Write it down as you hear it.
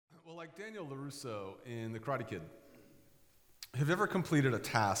like Daniel LaRusso in The Karate Kid, have you ever completed a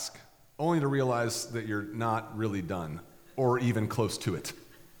task only to realize that you're not really done or even close to it?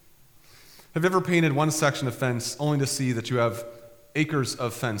 Have you ever painted one section of fence only to see that you have acres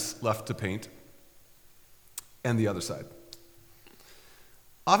of fence left to paint and the other side?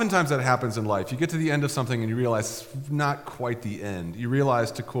 Oftentimes that happens in life. You get to the end of something and you realize it's not quite the end. You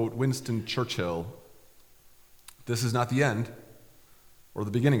realize, to quote Winston Churchill, this is not the end or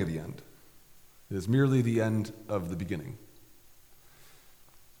the beginning of the end. It is merely the end of the beginning.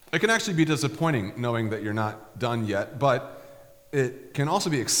 It can actually be disappointing knowing that you're not done yet, but it can also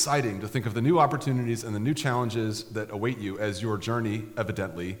be exciting to think of the new opportunities and the new challenges that await you as your journey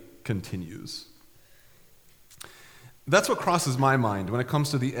evidently continues. That's what crosses my mind when it comes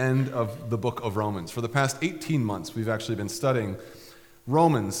to the end of the book of Romans. For the past 18 months, we've actually been studying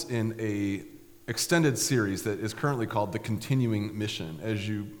Romans in an extended series that is currently called The Continuing Mission. As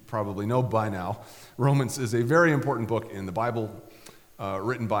you probably know by now, Romans is a very important book in the Bible,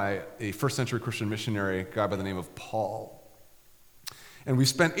 written by a first-century Christian missionary, a guy by the name of Paul. And we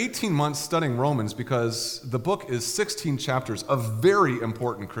spent 18 months studying Romans because the book is 16 chapters of very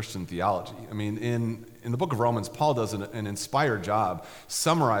important Christian theology. I mean, in the book of Romans, Paul does an inspired job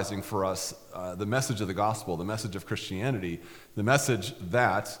summarizing for us the message of the gospel, the message of Christianity, the message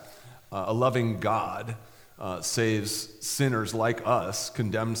that a loving God saves sinners like us,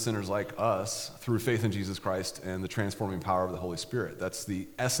 condemned sinners like us, through faith in Jesus Christ and the transforming power of the Holy Spirit. That's the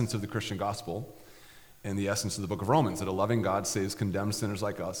essence of the Christian gospel and the essence of the book of Romans, that a loving God saves condemned sinners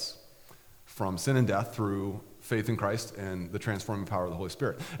like us from sin and death through faith in Christ and the transforming power of the Holy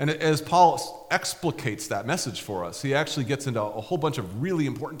Spirit. And as Paul explicates that message for us, he actually gets into a whole bunch of really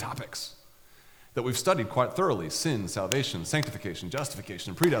important topics that we've studied quite thoroughly: sin, salvation, sanctification,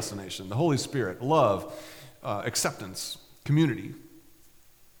 justification, predestination, the Holy Spirit, love, acceptance, community.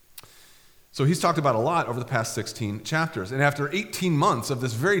 So he's talked about a lot over the past 16 chapters. And after 18 months of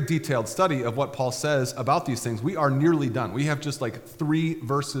this very detailed study of what Paul says about these things, we are nearly done. We have just like 3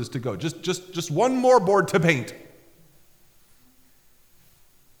 verses to go. Just one more board to paint.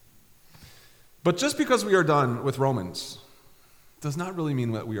 But just because we are done with Romans does not really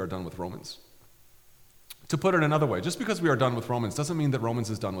mean that we are done with Romans. To put it another way, just because we are done with Romans doesn't mean that Romans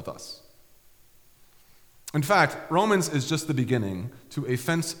is done with us. In fact, Romans is just the beginning to a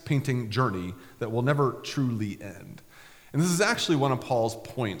fence-painting journey that will never truly end. And this is actually one of Paul's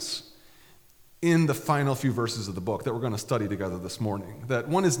points in the final few verses of the book that we're going to study together this morning, that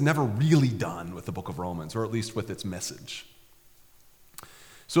one is never really done with the book of Romans, or at least with its message.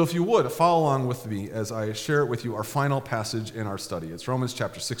 So if you would, follow along with me as I share with you our final passage in our study. It's Romans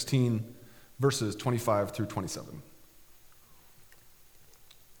chapter 16, verses 25 through 27.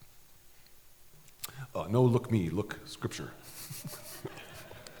 No, look me, look Scripture.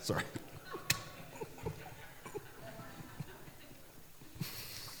 Sorry.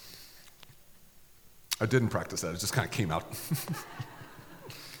 I didn't practice that, it just kind of came out.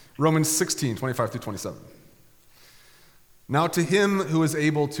 Romans 16, 25 through 27. Now to him who is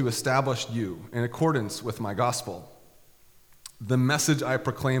able to establish you in accordance with my gospel, the message I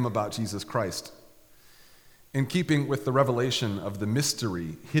proclaim about Jesus Christ, in keeping with the revelation of the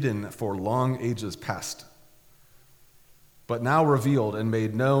mystery hidden for long ages past, but now revealed and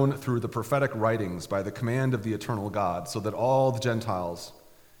made known through the prophetic writings by the command of the eternal God, so that all the Gentiles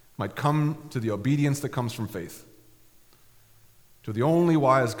might come to the obedience that comes from faith. To the only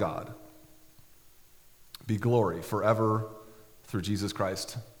wise God be glory forever through Jesus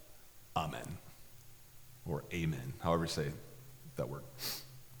Christ. Amen. Or amen, however you say that word.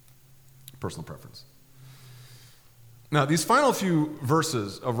 Personal preference. Now, these final few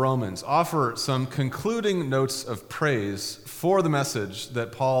verses of Romans offer some concluding notes of praise for the message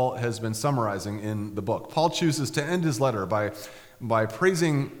that Paul has been summarizing in the book. Paul chooses to end his letter by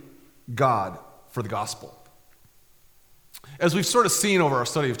praising God for the gospel. As we've sort of seen over our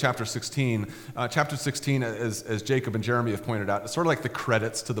study of chapter 16, as Jacob and Jeremy have pointed out, it's sort of like the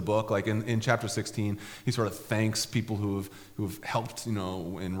credits to the book. Like in chapter 16, he sort of thanks people who've helped,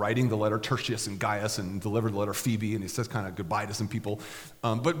 in writing the letter, Tertius and Gaius, and delivered the letter, Phoebe, and he says kind of goodbye to some people.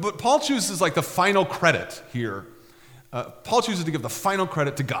 But Paul chooses like the final credit here. Paul chooses to give the final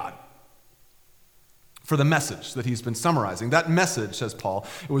credit to God for the message that he's been summarizing. That message, says Paul,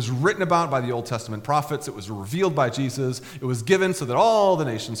 it was written about by the Old Testament prophets, it was revealed by Jesus, it was given so that all the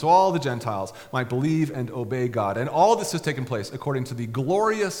nations, so all the Gentiles might believe and obey God. And all this has taken place according to the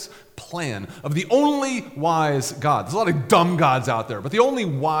glorious plan of the only wise God. There's a lot of dumb gods out there, but the only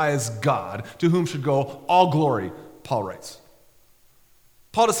wise God to whom should go all glory, Paul writes.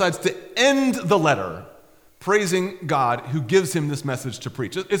 Paul decides to end the letter praising God who gives him this message to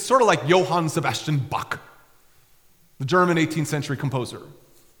preach. It's sort of like Johann Sebastian Bach, the German 18th century composer.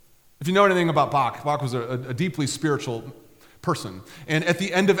 If you know anything about Bach, Bach was a deeply spiritual person. And at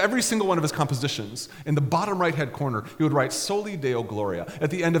the end of every single one of his compositions, in the bottom right-hand corner, he would write Soli Deo Gloria. At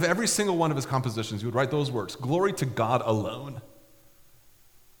the end of every single one of his compositions, he would write those words, glory to God alone.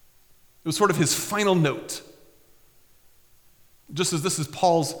 It was sort of his final note. Just as this is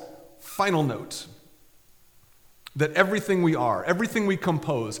Paul's final note. That everything we are, everything we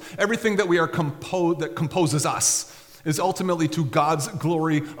compose, everything that we are that composes us is ultimately to God's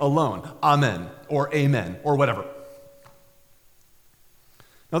glory alone. Amen, or amen, or whatever.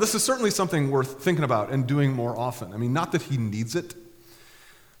 Now, this is certainly something worth thinking about and doing more often. I mean, not that he needs it,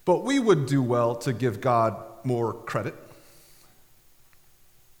 but we would do well to give God more credit,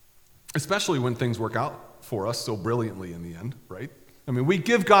 especially when things work out for us so brilliantly in the end, right? I mean, we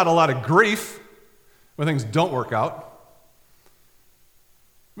give God a lot of grief when things don't work out.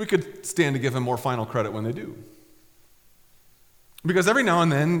 We could stand to give him more final credit when they do. Because every now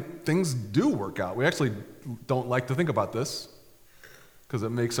and then, things do work out. We actually don't like to think about this, because it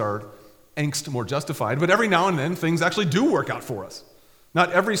makes our angst more justified. But every now and then, things actually do work out for us.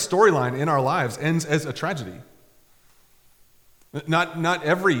 Not every storyline in our lives ends as a tragedy. Not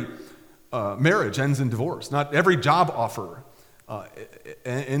every marriage ends in divorce. Not every job offer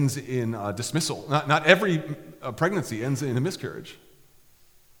ends in dismissal. Not every pregnancy ends in a miscarriage.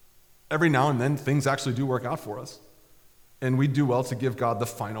 Every now and then, things actually do work out for us. And we do well to give God the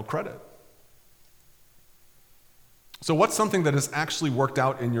final credit. So what's something that has actually worked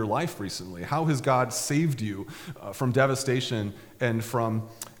out in your life recently? How has God saved you from devastation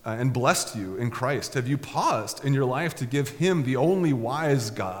and blessed you in Christ? Have you paused in your life to give him, the only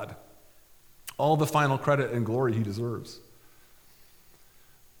wise God, all the final credit and glory he deserves?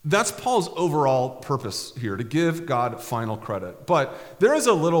 That's Paul's overall purpose here, to give God final credit. But there is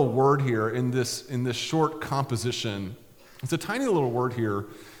a little word here in this short composition. It's a tiny little word here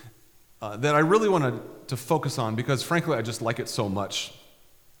that I really want to focus on because, frankly, I just like it so much.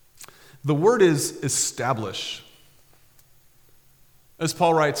 The word is establish. As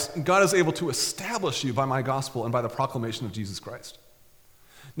Paul writes, God is able to establish you by my gospel and by the proclamation of Jesus Christ.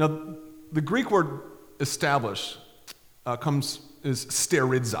 Now, the Greek word establish is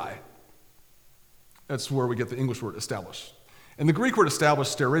steridzai. That's where we get the English word establish. And the Greek word establish,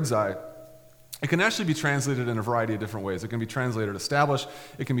 steridzai, it can actually be translated in a variety of different ways. It can be translated establish,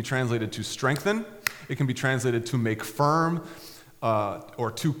 it can be translated to strengthen, it can be translated to make firm,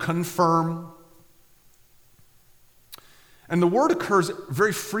 or to confirm. And the word occurs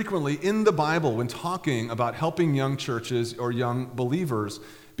very frequently in the Bible when talking about helping young churches or young believers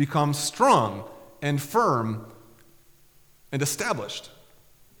become strong and firm and established.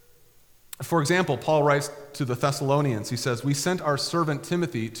 For example, Paul writes to the Thessalonians, he says, "We sent our servant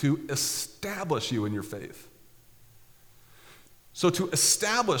Timothy to establish you in your faith." So to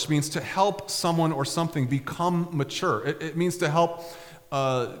establish means to help someone or something become mature. It means to help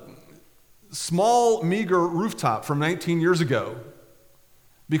a small, meager rooftop from 19 years ago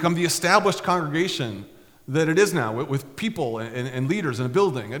become the established congregation that it is now, with people and leaders in a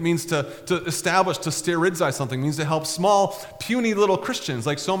building. It means to establish, to steridzai something. It means to help small, puny little Christians,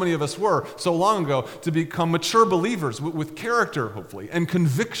 like so many of us were so long ago, to become mature believers with character, hopefully, and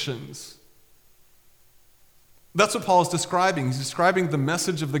convictions. That's what Paul is describing. He's describing the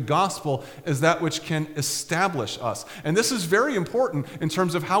message of the gospel as that which can establish us. And this is very important in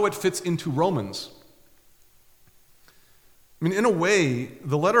terms of how it fits into Romans. I mean, in a way,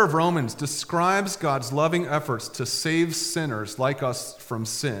 the letter of Romans describes God's loving efforts to save sinners like us from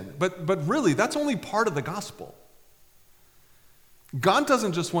sin. But really, that's only part of the gospel. God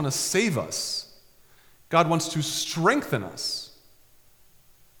doesn't just want to save us. God wants to strengthen us.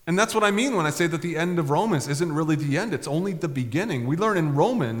 And that's what I mean when I say that the end of Romans isn't really the end. It's only the beginning. We learn in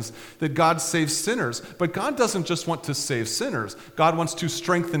Romans that God saves sinners. But God doesn't just want to save sinners. God wants to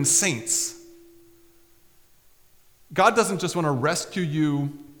strengthen saints. God doesn't just want to rescue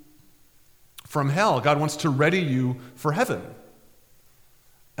you from hell. God wants to ready you for heaven.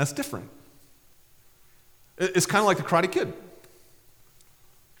 That's different. It's kind of like the Karate Kid.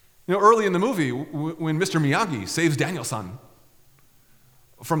 You know, early in the movie, when Mr. Miyagi saves Daniel-san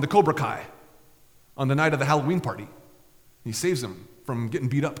from the Cobra Kai on the night of the Halloween party, he saves him from getting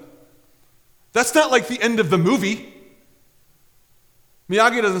beat up. That's not like the end of the movie.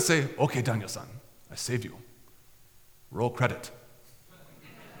 Miyagi doesn't say, "Okay, Daniel-san, I saved you. Roll credit."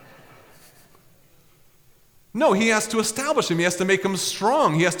 No, he has to establish him. He has to make him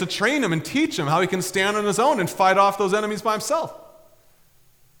strong. He has to train him and teach him how he can stand on his own and fight off those enemies by himself.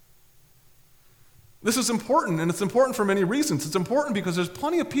 This is important, and it's important for many reasons. It's important because there's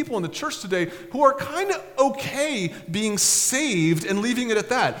plenty of people in the church today who are kind of okay being saved and leaving it at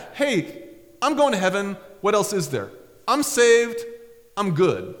that. Hey, I'm going to heaven. What else is there? I'm saved. I'm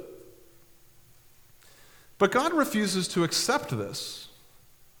good. But God refuses to accept this.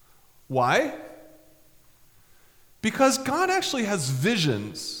 Why? Because God actually has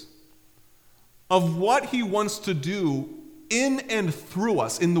visions of what he wants to do in and through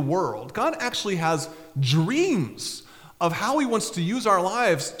us in the world. God actually has dreams of how he wants to use our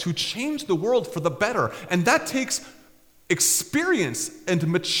lives to change the world for the better. And that takes experience and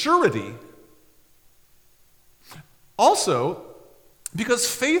maturity. Also, because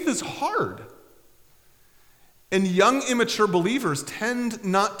faith is hard. And young, immature believers tend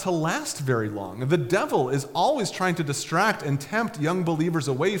not to last very long. The devil is always trying to distract and tempt young believers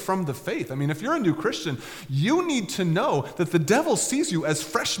away from the faith. I mean, if you're a new Christian, you need to know that the devil sees you as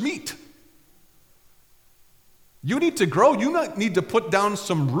fresh meat. You need to grow. You need to put down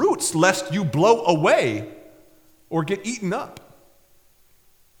some roots lest you blow away or get eaten up.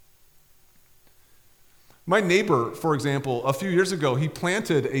 My neighbor, for example, a few years ago, he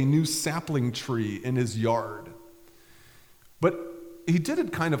planted a new sapling tree in his yard. But he did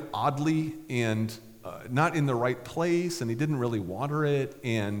it kind of oddly and not in the right place, and he didn't really water it,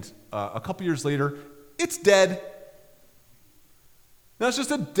 and a couple years later, it's dead. Now, it's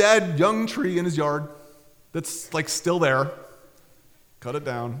just a dead young tree in his yard that's like still there. Cut it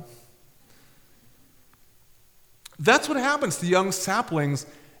down. That's what happens to young saplings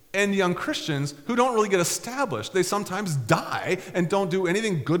and young Christians who don't really get established. They sometimes die and don't do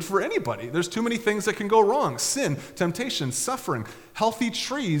anything good for anybody. There's too many things that can go wrong. Sin, temptation, suffering. Healthy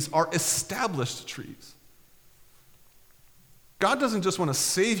trees are established trees. God doesn't just want to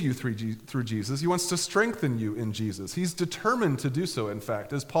save you through Jesus. He wants to strengthen you in Jesus. He's determined to do so, in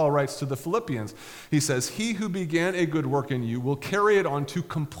fact. As Paul writes to the Philippians, he says, "He who began a good work in you will carry it on to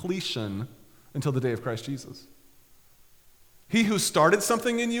completion until the day of Christ Jesus." He who started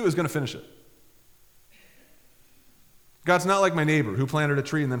something in you is going to finish it. God's not like my neighbor who planted a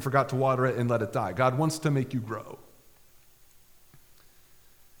tree and then forgot to water it and let it die. God wants to make you grow.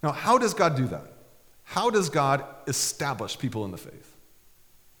 Now, how does God do that? How does God establish people in the faith?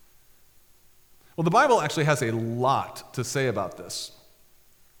 Well, the Bible actually has a lot to say about this.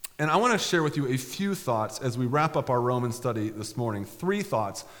 And I want to share with you a few thoughts as we wrap up our Roman study this morning. 3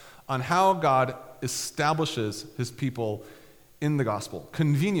 thoughts on how God establishes his people in the gospel.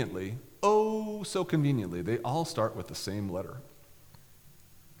 Conveniently, oh so conveniently, they all start with the same letter.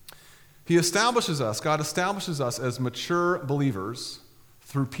 God establishes us as mature believers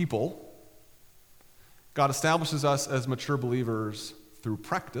through people. God establishes us as mature believers through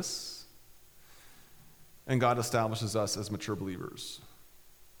practice. And God establishes us as mature believers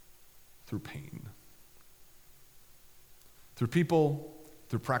through pain. Through people,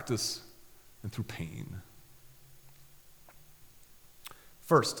 through practice, and through pain.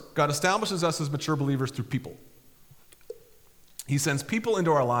 First, God establishes us as mature believers through people. He sends people into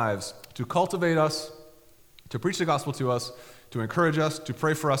our lives to cultivate us, to preach the gospel to us, to encourage us, to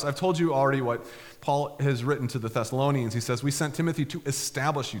pray for us. I've told you already what Paul has written to the Thessalonians. He says, we sent Timothy to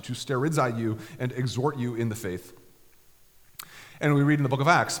establish you, to sterize you, and exhort you in the faith. And we read in the book of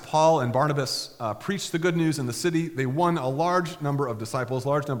Acts, Paul and Barnabas preached the good news in the city. They won a large number of disciples,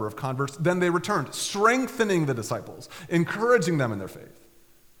 large number of converts. Then they returned, strengthening the disciples, encouraging them in their faith.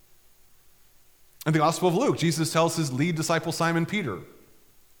 In the Gospel of Luke, Jesus tells his lead disciple, Simon Peter,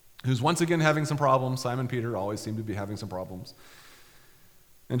 who's once again having some problems. Simon Peter always seemed to be having some problems.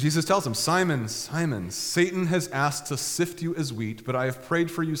 And Jesus tells him, Simon, Simon, Satan has asked to sift you as wheat, but I have prayed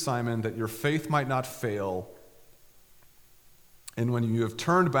for you, Simon, that your faith might not fail. And when you have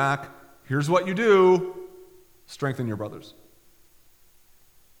turned back, here's what you do: strengthen your brothers.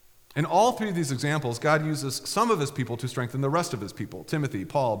 In all 3 of these examples, God uses some of his people to strengthen the rest of his people: Timothy,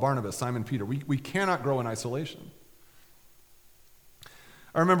 Paul, Barnabas, Simon Peter. We cannot grow in isolation.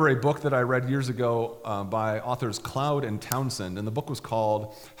 I remember a book that I read years ago by authors Cloud and Townsend, and the book was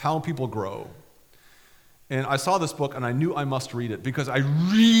called How People Grow. And I saw this book, and I knew I must read it because I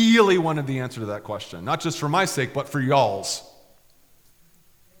really wanted the answer to that question, not just for my sake, but for y'all's.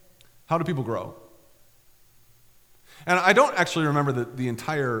 How do people grow? And I don't actually remember the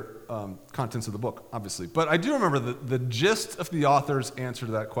entire contents of the book, obviously, but I do remember the gist of the author's answer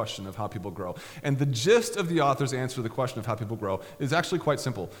to that question of how people grow. And the gist of the author's answer to the question of how people grow is actually quite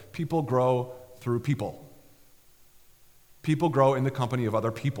simple. People grow through people. People grow in the company of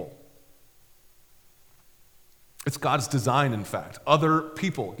other people. It's God's design, in fact. Other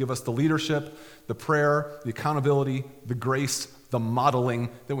people give us the leadership, the prayer, the accountability, the grace the modeling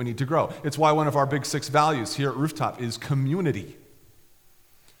that we need to grow. It's why one of our big 6 values here at Rooftop is community.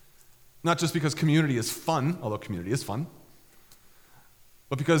 Not just because community is fun, although community is fun,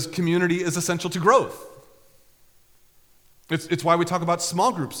 but because community is essential to growth. It's why we talk about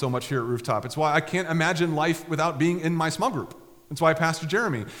small groups so much here at Rooftop. It's why I can't imagine life without being in my small group. It's why Pastor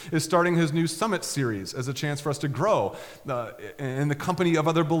Jeremy is starting his new Summit series as a chance for us to grow in the company of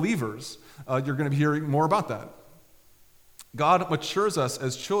other believers. You're going to be hearing more about that. God matures us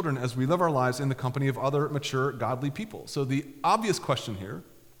as children as we live our lives in the company of other mature, godly people. So the obvious question here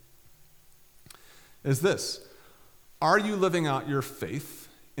is this: are you living out your faith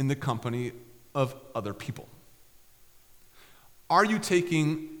in the company of other people? Are you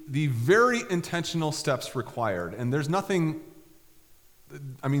taking the very intentional steps required? And there's nothing,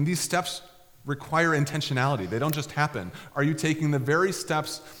 these steps require intentionality. They don't just happen. Are you taking the very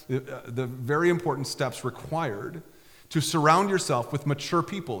steps, the very important steps required to surround yourself with mature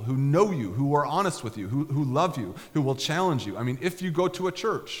people who know you, who are honest with you, who love you, who will challenge you? If you go to a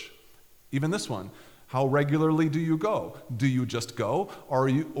church, even this one, how regularly do you go? Do you just go, or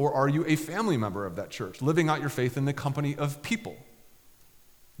are you a family member of that church, living out your faith in the company of people?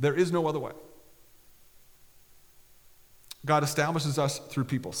 There is no other way. God establishes us through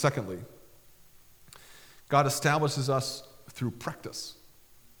people. Secondly, God establishes us through practice.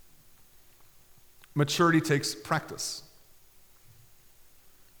 Maturity takes practice.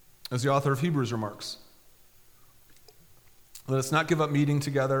 As the author of Hebrews remarks, let us not give up meeting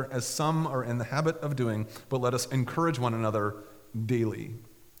together as some are in the habit of doing, but let us encourage one another daily.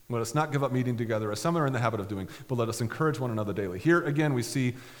 Let us not give up meeting together as some are in the habit of doing, but let us encourage one another daily. Here again we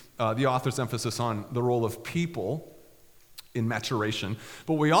see the author's emphasis on the role of people in maturation,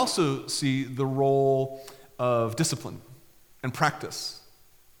 but we also see the role of discipline and practice.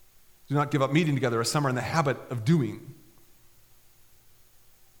 Do not give up meeting together as some are in the habit of doing.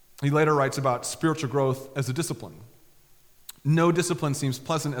 He later writes about spiritual growth as a discipline. No discipline seems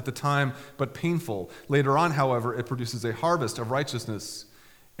pleasant at the time, but painful. Later on, however, it produces a harvest of righteousness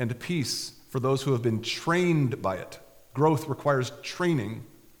and peace for those who have been trained by it. Growth requires training.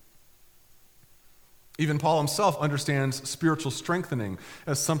 Even Paul himself understands spiritual strengthening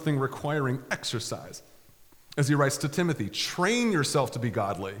as something requiring exercise. As he writes to Timothy, train yourself to be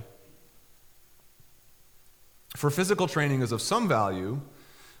godly. For physical training is of some value,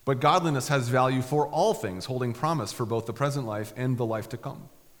 but godliness has value for all things, holding promise for both the present life and the life to come.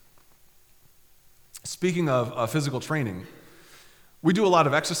 Speaking of physical training, we do a lot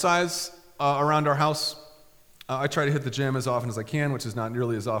of exercise around our house. I try to hit the gym as often as I can, which is not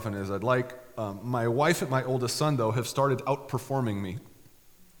nearly as often as I'd like. My wife and my oldest son, though, have started outperforming me,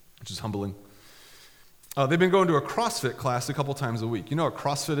 which is humbling. They've been going to a CrossFit class a couple times a week. You know what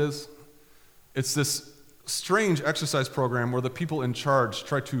CrossFit is? It's this strange exercise program where the people in charge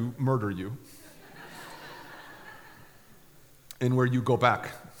try to murder you and where you go back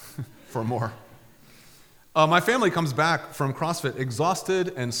for more. My family comes back from CrossFit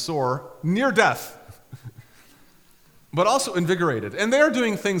exhausted and sore, near death, but also invigorated. And they're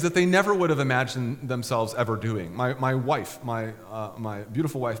doing things that they never would have imagined themselves ever doing. My wife, my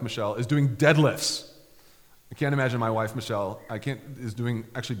beautiful wife, Michelle, is doing deadlifts. I can't imagine my wife, Michelle, is doing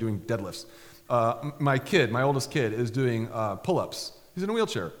deadlifts. My oldest kid, is doing pull-ups. He's in a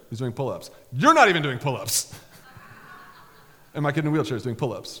wheelchair. He's doing pull-ups. You're not even doing pull-ups. And my kid in a wheelchair is doing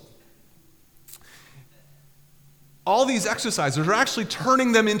pull-ups. All these exercises are actually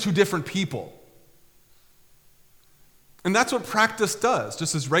turning them into different people. And that's what practice does.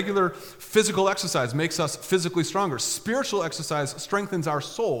 Just as regular physical exercise makes us physically stronger, spiritual exercise strengthens our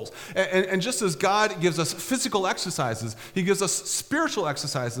souls. And just as God gives us physical exercises, He gives us spiritual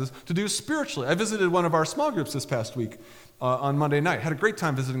exercises to do spiritually. I visited one of our small groups this past week on Monday night. Had a great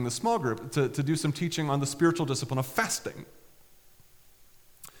time visiting the small group to do some teaching on the spiritual discipline of fasting.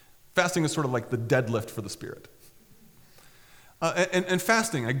 Fasting is sort of like the deadlift for the spirit. And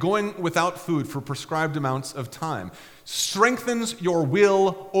fasting, going without food for prescribed amounts of time, strengthens your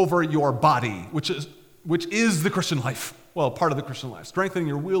will over your body, which is the Christian life. Well, part of the Christian life, strengthening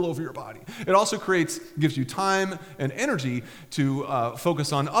your will over your body. It also gives you time and energy to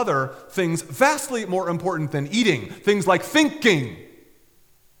focus on other things vastly more important than eating, things like thinking,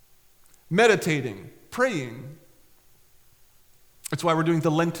 meditating, praying. That's why we're doing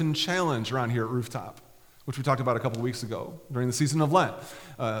the Lenten Challenge around here at Rooftop, which we talked about a couple of weeks ago during the season of Lent.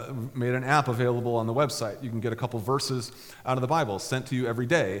 Made an app available on the website. You can get a couple verses out of the Bible sent to you every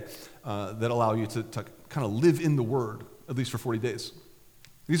day that allow you to kind of live in the Word, at least for 40 days.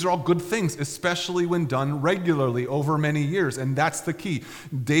 These are all good things, especially when done regularly over many years, and that's the key.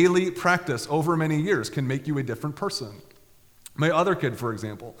 Daily practice over many years can make you a different person. My other kid, for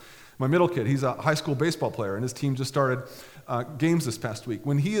example, my middle kid, he's a high school baseball player, and his team just started games this past week.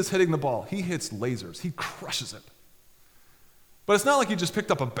 When he is hitting the ball, he hits lasers. He crushes it. But it's not like he just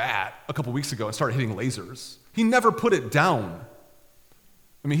picked up a bat a couple weeks ago and started hitting lasers. He never put it down.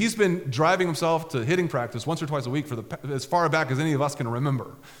 I mean, he's been driving himself to hitting practice once or twice a week for as far back as any of us can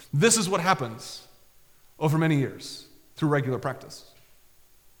remember. This is what happens over many years through regular practice.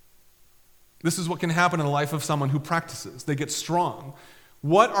 This is what can happen in the life of someone who practices. They get strong.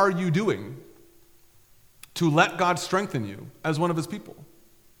 What are you doing to let God strengthen you as one of his people?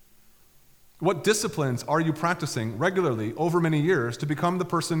 What disciplines are you practicing regularly over many years to become the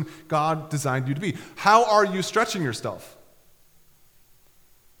person God designed you to be? How are you stretching yourself?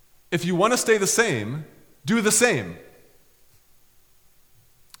 If you want to stay the same, do the same.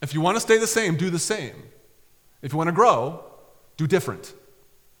 If you want to stay the same, do the same. If you want to grow, do different.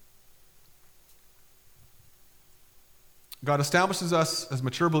 God establishes us as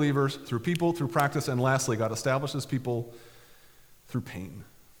mature believers through people, through practice, and lastly, God establishes people through pain.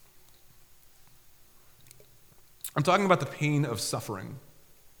 I'm talking about the pain of suffering.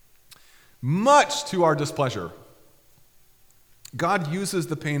 Much to our displeasure, God uses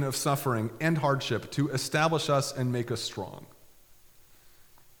the pain of suffering and hardship to establish us and make us strong.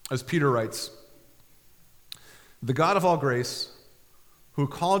 As Peter writes, "The God of all grace, who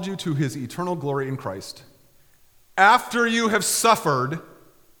called you to his eternal glory in Christ, after you have suffered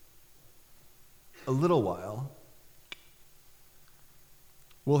a little while,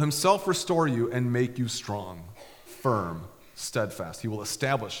 will himself restore you and make you strong, firm, steadfast." He will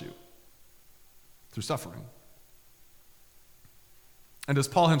establish you through suffering. And as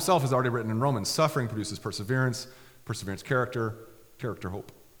Paul himself has already written in Romans, suffering produces perseverance, perseverance character, character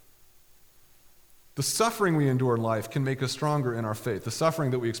hope. The suffering we endure in life can make us stronger in our faith. The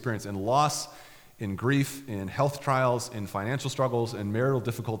suffering that we experience in loss, in grief, in health trials, in financial struggles, in marital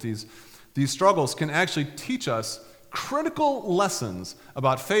difficulties, these struggles can actually teach us critical lessons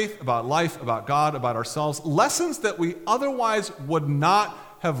about faith, about life, about God, about ourselves, lessons that we otherwise would not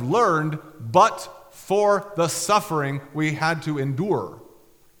have learned but for the suffering we had to endure.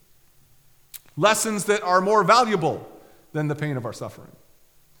 Lessons that are more valuable than the pain of our suffering.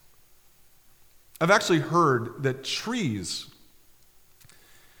 I've actually heard that trees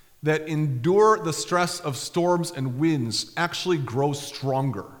that endure the stress of storms and winds actually grow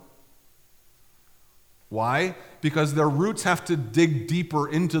stronger. Why? Because their roots have to dig deeper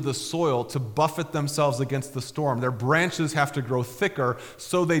into the soil to buffet themselves against the storm. Their branches have to grow thicker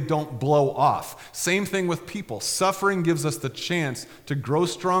so they don't blow off. Same thing with people. Suffering gives us the chance to grow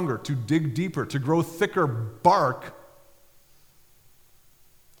stronger, to dig deeper, to grow thicker bark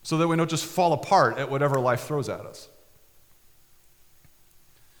so that we don't just fall apart at whatever life throws at us.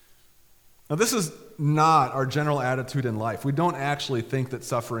 Now, this is not our general attitude in life. We don't actually think that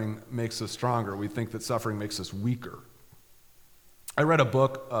suffering makes us stronger. We think that suffering makes us weaker. I read a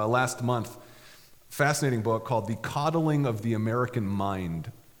book last month, fascinating book called The Coddling of the American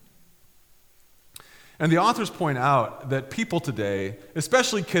Mind. And the authors point out that people today,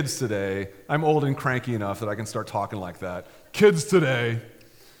 especially kids today, I'm old and cranky enough that I can start talking like that. Kids today,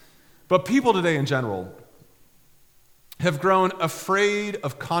 but people today in general, have grown afraid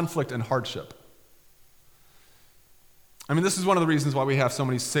of conflict and hardship. I mean, this is one of the reasons why we have so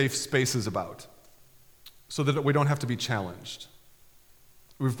many safe spaces about, so that we don't have to be challenged.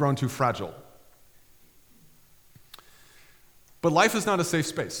 We've grown too fragile. But life is not a safe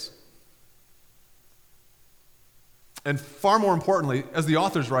space. And far more importantly, as the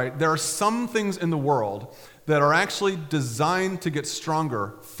authors write, there are some things in the world that are actually designed to get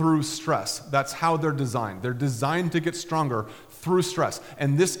stronger through stress. That's how they're designed. They're designed to get stronger through stress.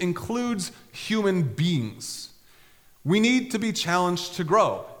 And this includes human beings. We need to be challenged to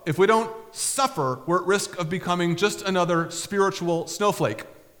grow. If we don't suffer, we're at risk of becoming just another spiritual snowflake.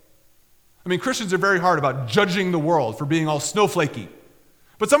 I mean, Christians are very hard about judging the world for being all snowflakey.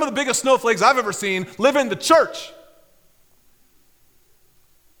 But some of the biggest snowflakes I've ever seen live in the church.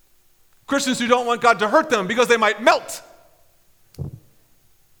 Christians who don't want God to hurt them because they might melt.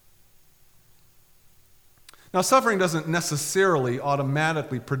 Now, suffering doesn't necessarily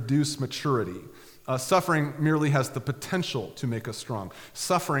automatically produce maturity. Suffering merely has the potential to make us strong.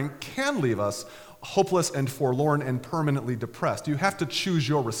 Suffering can leave us hopeless and forlorn and permanently depressed. You have to choose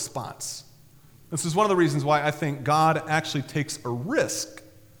your response. This is one of the reasons why I think God actually takes a risk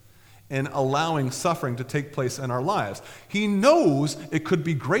in allowing suffering to take place in our lives. He knows it could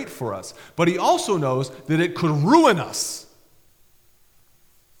be great for us, but he also knows that it could ruin us.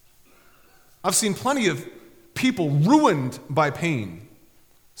 I've seen plenty of people ruined by pain.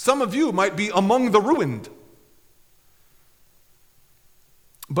 Some of you might be among the ruined.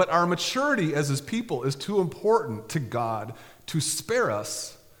 But our maturity as his people is too important to God to spare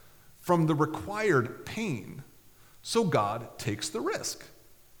us from the required pain. So God takes the risk,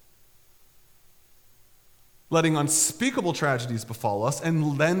 letting unspeakable tragedies befall us,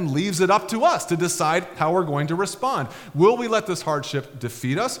 and then leaves it up to us to decide how we're going to respond. Will we let this hardship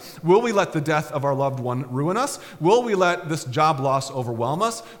defeat us? Will we let the death of our loved one ruin us? Will we let this job loss overwhelm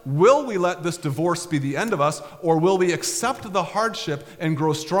us? Will we let this divorce be the end of us? Or will we accept the hardship and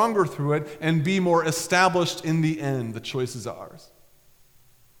grow stronger through it and be more established in the end? The choice is ours.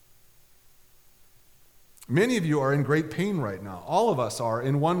 Many of you are in great pain right now. All of us are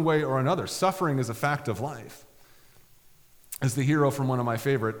in one way or another. Suffering is a fact of life. As the hero from one of my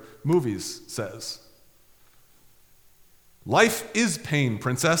favorite movies says, "Life is pain,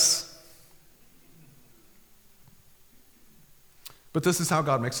 princess." But this is how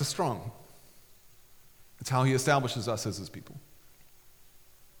God makes us strong. It's how he establishes us as his people.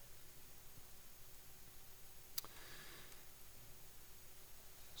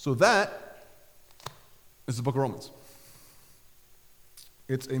 So that is the book of Romans.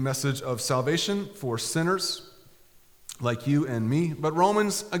 It's a message of salvation for sinners like you and me. But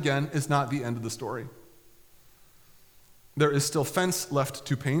Romans, again, is not the end of the story. There is still fence left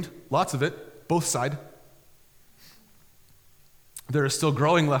to paint, lots of it, both sides. There is still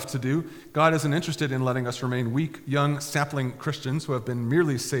growing left to do. God isn't interested in letting us remain weak, young, sapling Christians who have been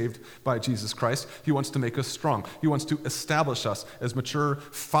merely saved by Jesus Christ. He wants to make us strong. He wants to establish us as mature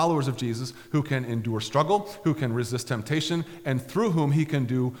followers of Jesus who can endure struggle, who can resist temptation, and through whom he can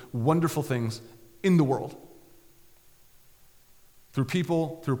do wonderful things in the world. Through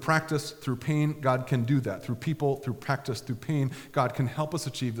people, through practice, through pain, God can do that. Through people, through practice, through pain, God can help us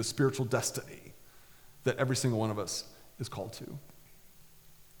achieve the spiritual destiny that every single one of us is called to.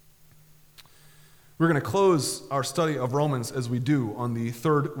 We're going to close our study of Romans as we do on the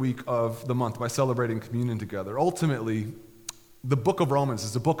third week of the month by celebrating communion together. Ultimately, the book of Romans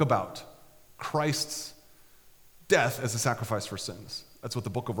is a book about Christ's death as a sacrifice for sins. That's what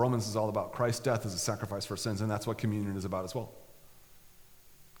the book of Romans is all about. Christ's death as a sacrifice for sins, and that's what communion is about as well.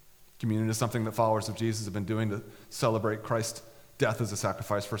 Communion is something that followers of Jesus have been doing to celebrate Christ's death as a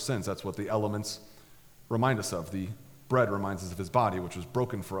sacrifice for sins. That's what the elements remind us of. The bread reminds us of his body, which was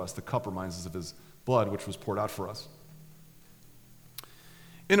broken for us. The cup reminds us of his blood, which was poured out for us.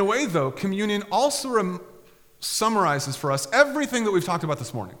 In a way, though, communion also summarizes for us everything that we've talked about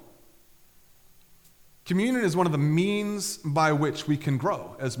this morning. Communion is one of the means by which we can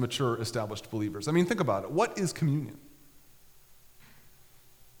grow as mature, established believers. I mean, think about it. What is communion?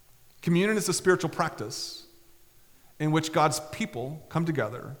 Communion is a spiritual practice in which God's people come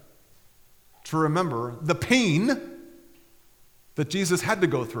together to remember the pain that Jesus had to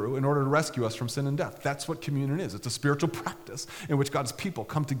go through in order to rescue us from sin and death. That's what communion is. It's a spiritual practice in which God's people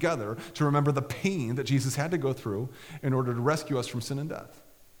come together to remember the pain that Jesus had to go through in order to rescue us from sin and death.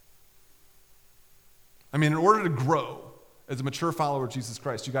 I mean, in order to grow as a mature follower of Jesus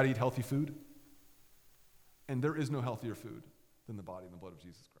Christ, you got to eat healthy food. And there is no healthier food than the body and the blood of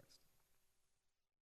Jesus Christ.